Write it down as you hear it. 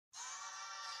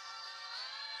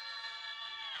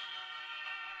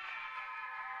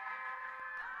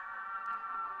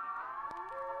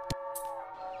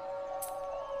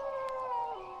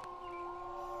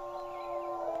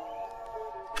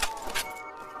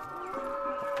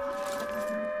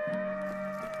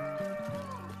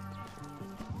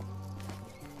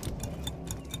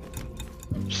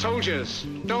Soldiers,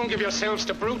 don't give yourselves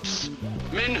to brutes.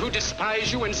 Men who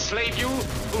despise you, enslave you,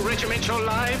 who regiment your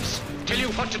lives, tell you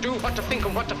what to do, what to think,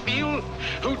 and what to feel,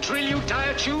 who drill you,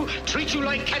 diet you, treat you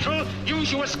like cattle,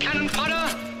 use you as cannon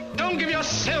fodder. Don't give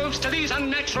yourselves to these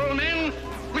unnatural men.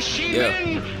 Machine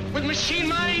men with machine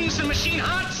minds and machine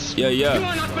hearts. You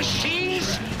are not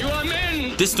machines, you are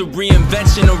men. This the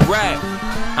reinvention of rap.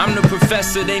 I'm the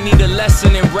professor, they need a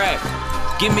lesson in rap.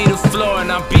 Give me the floor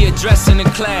and I'll be addressing the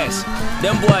class.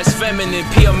 Them boys feminine,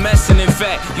 PMSing in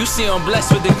fact. You see I'm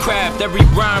blessed with the craft. Every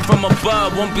rhyme from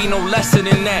above won't be no lesser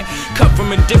than that. Cut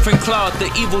from a different cloth, the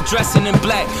evil dressing in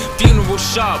black. Funeral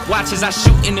sharp, watch as I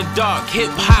shoot in the dark. Hip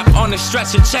hop on the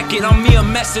stretcher, check it on me a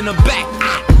mess in the back.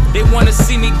 They wanna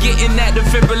see me getting that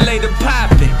defibrillator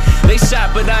popping. They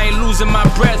shot but I ain't losing my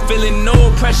breath. Feeling no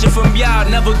pressure from y'all,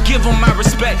 never give them my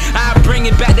respect. I bring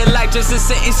it back to life just to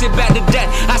sentence it back to death.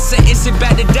 I sentence it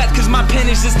back to death cause my pen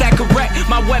is just that correct.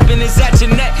 My weapon is at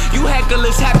your neck, you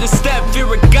hecklers have to step. Fear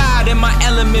of God in my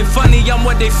element, funny I'm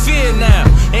what they fear now.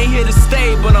 Ain't here to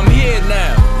stay but I'm here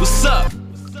now. What's up?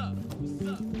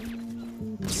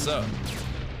 What's up?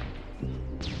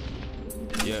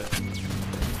 Yeah.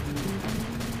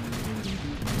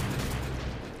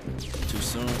 Too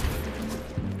soon?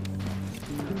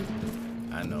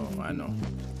 I know.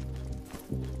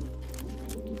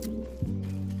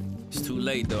 It's too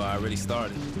late though, I already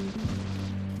started.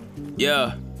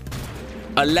 Yeah.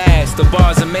 Alas, the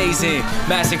bar's amazing.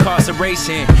 Mass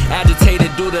incarceration,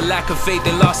 agitated due to lack of faith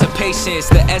and loss of patience.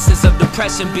 The essence of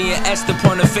depression being etched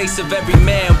upon the face of every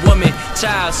man, woman,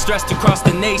 child, stressed across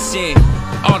the nation.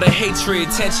 All the hatred,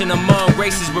 tension among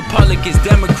races, Republicans,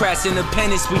 Democrats,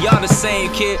 Independents, we all the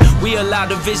same, kid. We allow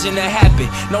division to happen,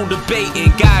 no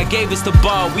debating. God gave us the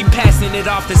ball, we passing it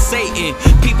off to Satan.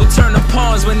 People turn the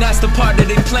pawns when that's the part that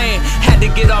they playing. Had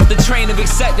to get off the train of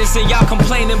acceptance and y'all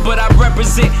complaining, but I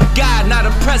represent God, not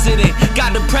a president.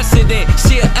 Got the precedent,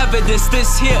 sheer evidence,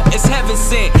 this here is heaven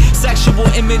sent. Sexual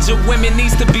image of women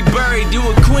needs to be buried, you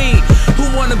a queen. Who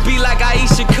wanna be like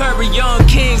Aisha Curry, young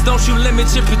kings? Don't you limit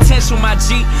your potential, my G.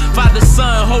 Father,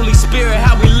 Son, Holy Spirit,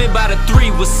 how we live by the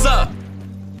three. What's up?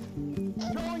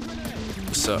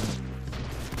 What's up?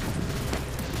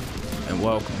 And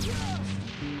welcome.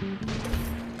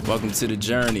 Welcome to the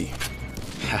journey.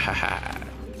 Ha ha ha.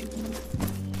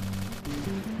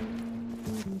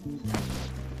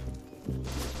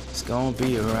 It's gonna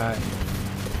be alright.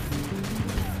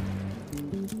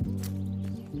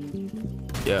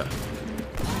 Yeah.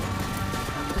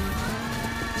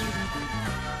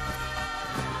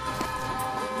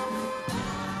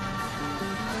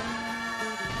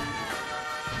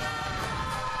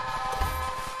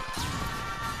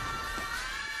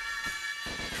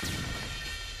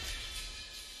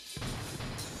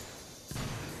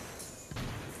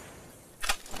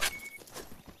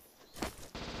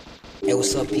 Hey,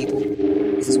 what's up, people?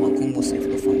 This is Wankumbo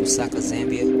from Lusaka,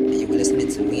 Zambia, and you were listening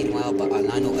to Meanwhile by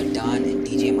Alano Adan and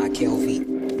DJ Michael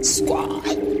V. Squad.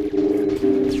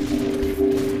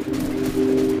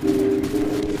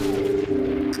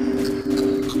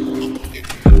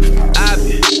 I've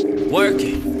been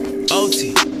working,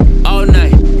 OT, all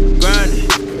night,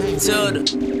 grinding, till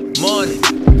the morning,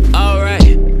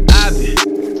 alright. I've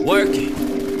been working,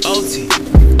 OT,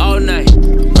 all night,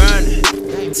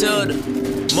 grinding, till the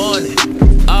morning,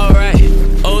 alright.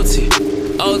 OT,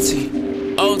 OT,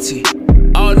 OT,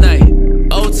 all night.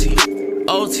 OT,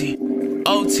 OT,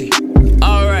 OT,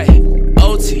 alright.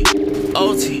 OT,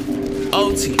 OT,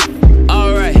 OT,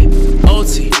 alright.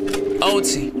 OT,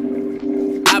 OT.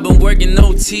 I've been working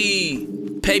OT.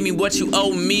 Pay me what you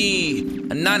owe me.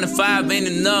 A 9 to 5 ain't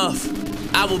enough.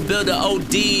 I will build a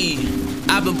OD.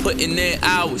 I've been putting in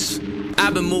hours.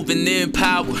 I've been moving in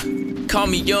power. Call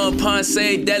me Young Ponce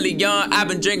de Leon, I've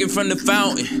been drinking from the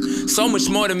fountain. So much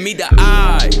more to meet the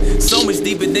eye, so much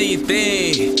deeper than you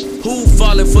think. Who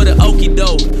falling for the okie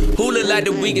doke? Who look like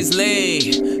the weakest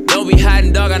link? Don't be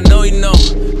hiding, dog, I know you know.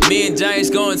 Me and Giants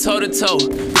going toe to toe.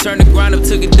 Turn the grind up,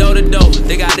 took it door to door.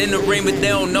 They got in the ring, but they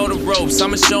don't know the ropes.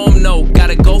 I'ma show them no.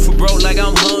 Gotta go for broke like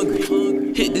I'm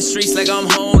hungry. Hit the streets like I'm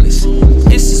homeless.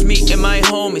 It's just me and my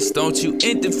homies. Don't you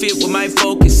interfere with my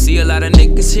focus. See a lot of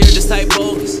niggas here just like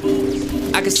bogus.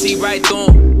 I can see right through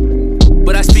them,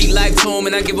 but I speak life to them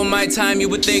and I give them my time. You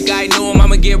would think I knew them,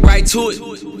 I'ma get right to it.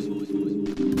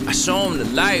 I show them the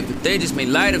light, but they just made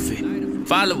light of it.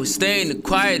 Followers stay in the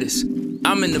quietest.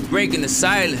 I'm in the breaking the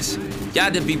silence.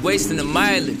 Y'all to be wasting the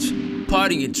mileage.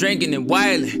 Partying, drinking, and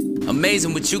wilding.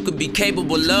 Amazing what you could be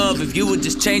capable of if you would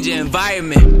just change your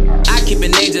environment. I keep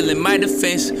an angel in my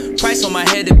defense. Price on my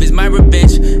head if it's my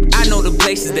revenge. I know the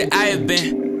places that I have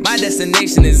been. My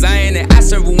destination is Zion, and I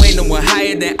serve who ain't no one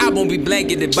higher than. I won't be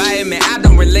blanketed by it, man. I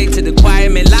don't relate to the choir,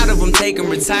 man. A lot of them taking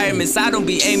retirements. I don't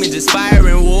be aiming, just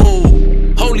firing. Whoa.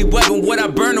 Holy weapon, what I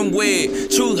burn them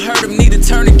with. Truth hurt them, need to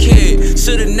turn a kid.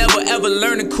 Should've never ever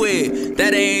learned to quit.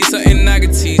 That ain't something I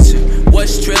can teach you.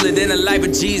 What's triller than the life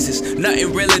of Jesus?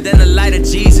 Nothing realer than the light of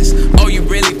Jesus. Oh, you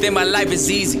really think my life is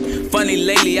easy? Funny,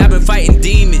 lately I've been fighting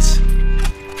demons.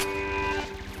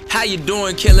 How you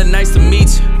doing, killer? Nice to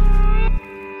meet you.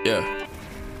 Yeah.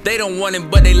 They don't want it,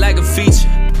 but they like a feature.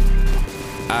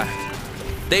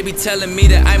 They be telling me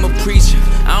that I'm a preacher.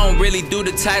 I don't really do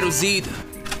the titles either,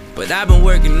 but I've been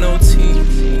working OT.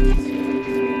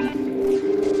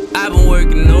 I've been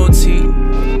working OT.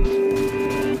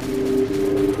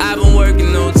 I've been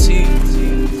working OT.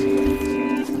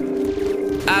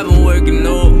 I've been working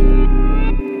OT.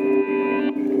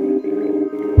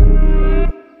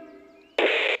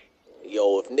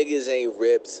 Yo, if niggas ain't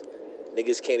ripped,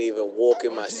 niggas can't even walk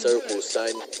in my circle,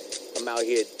 son. I'm out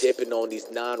here dipping on these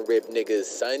non-ripped niggas,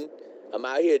 son. I'm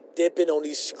out here dipping on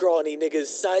these scrawny niggas,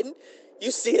 son.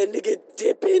 You see a nigga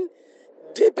dipping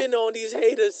on these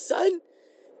haters, son.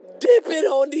 Dipping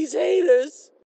on these haters.